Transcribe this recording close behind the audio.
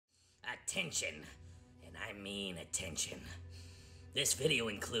Attention, and I mean attention. This video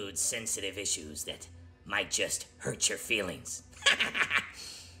includes sensitive issues that might just hurt your feelings.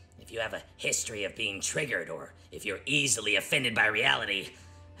 If you have a history of being triggered, or if you're easily offended by reality,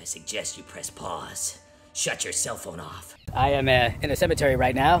 I suggest you press pause. Shut your cell phone off. I am in a cemetery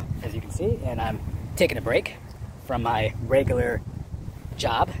right now, as you can see, and I'm taking a break from my regular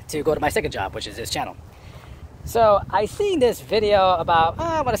job to go to my second job, which is this channel. So I seen this video about,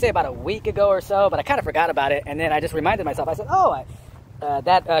 I want to say about a week ago or so, but I kind of forgot about it. And then I just reminded myself, I said, oh,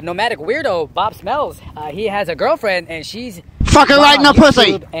 that nomadic weirdo, Bob Smells, he has a girlfriend and she's fucking right in the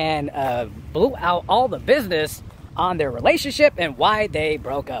pussy. And blew out all the business on their relationship and why they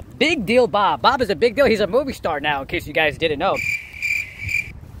broke up. Big deal, Bob. Bob is a big deal. He's a movie star now, in case you guys didn't know.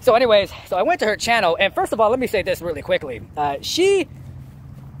 So anyways, so I went to her channel, and first of all, let me say this really quickly. She,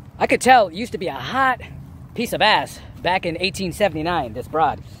 I could tell, used to be a hot piece of ass back in 1879, this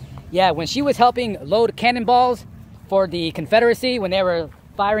broad. Yeah, when she was helping load cannonballs for the Confederacy, when they were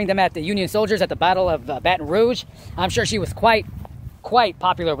firing them at the Union soldiers at the Battle of Baton Rouge, I'm sure she was quite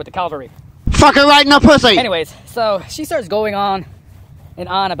popular with the cavalry. Fucking right in the pussy! Anyways, so she starts going on and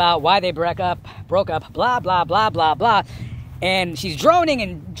on about why they broke up, blah, blah, blah, blah, blah. And she's droning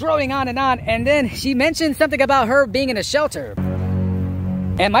on, and then she mentioned something about her being in a shelter.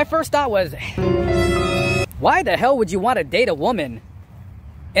 And my first thought was, why the hell would you want to date a woman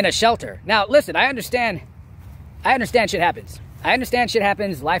in a shelter? Now, listen, I understand shit happens. I understand shit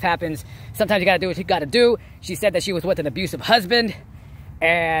happens, life happens. Sometimes you gotta do what you gotta do. She said that she was with an abusive husband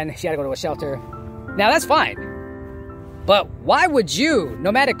and she had to go to a shelter. Now, that's fine. But why would you,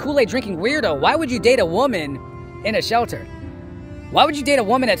 nomadic Kool-Aid drinking weirdo, why would you date a woman in a shelter? Why would you date a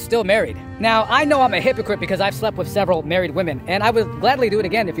woman that's still married? Now, I know I'm a hypocrite because I've slept with several married women, and I would gladly do it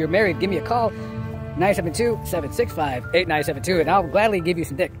again. If you're married, give me a call, 972-765-8972, and I'll gladly give you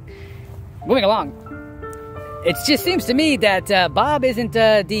some dick. Moving along. It just seems to me that Bob isn't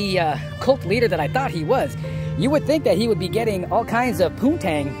the cult leader that I thought he was. You would think that he would be getting all kinds of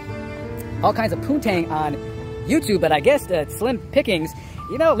poontang on YouTube, but I guess slim pickings.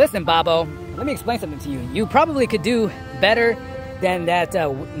 You know, listen, Bobo, let me explain something to you. You probably could do better than that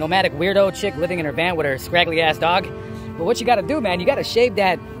nomadic weirdo chick living in her van with her scraggly ass dog. But what you gotta do, man, you gotta shave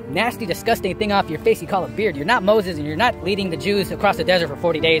that nasty, disgusting thing off your face you call a beard. You're not Moses, and you're not leading the Jews across the desert for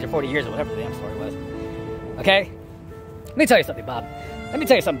 40 days or 40 years or whatever the damn story was. Okay? Let me tell you something, Bob. Let me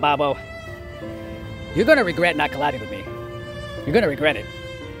tell you something, Bobo. You're gonna regret not collabing with me. You're gonna regret it.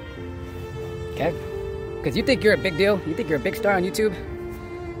 Okay? Because you think you're a big deal? You think you're a big star on YouTube?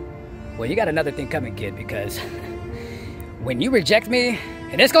 Well, you got another thing coming, kid, because when you reject me,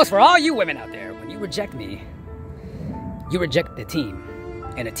 and this goes for all you women out there, when you reject me, you reject the team,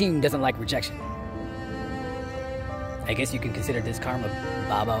 and the team doesn't like rejection. I guess you can consider this karma,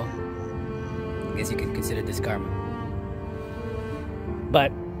 Bobo. I guess you can consider this karma.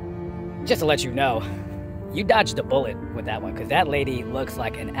 But just to let you know, you dodged a bullet with that one, because that lady looks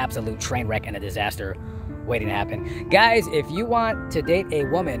like an absolute train wreck and a disaster waiting to happen. Guys, if you want to date a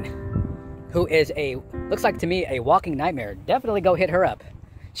woman who is looks like to me a walking nightmare, definitely go hit her up.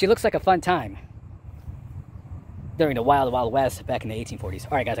 She looks like a fun time during the Wild Wild West back in the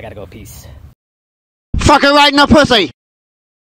 1840s. All right, guys, I gotta go. Peace. Fucking right in the pussy.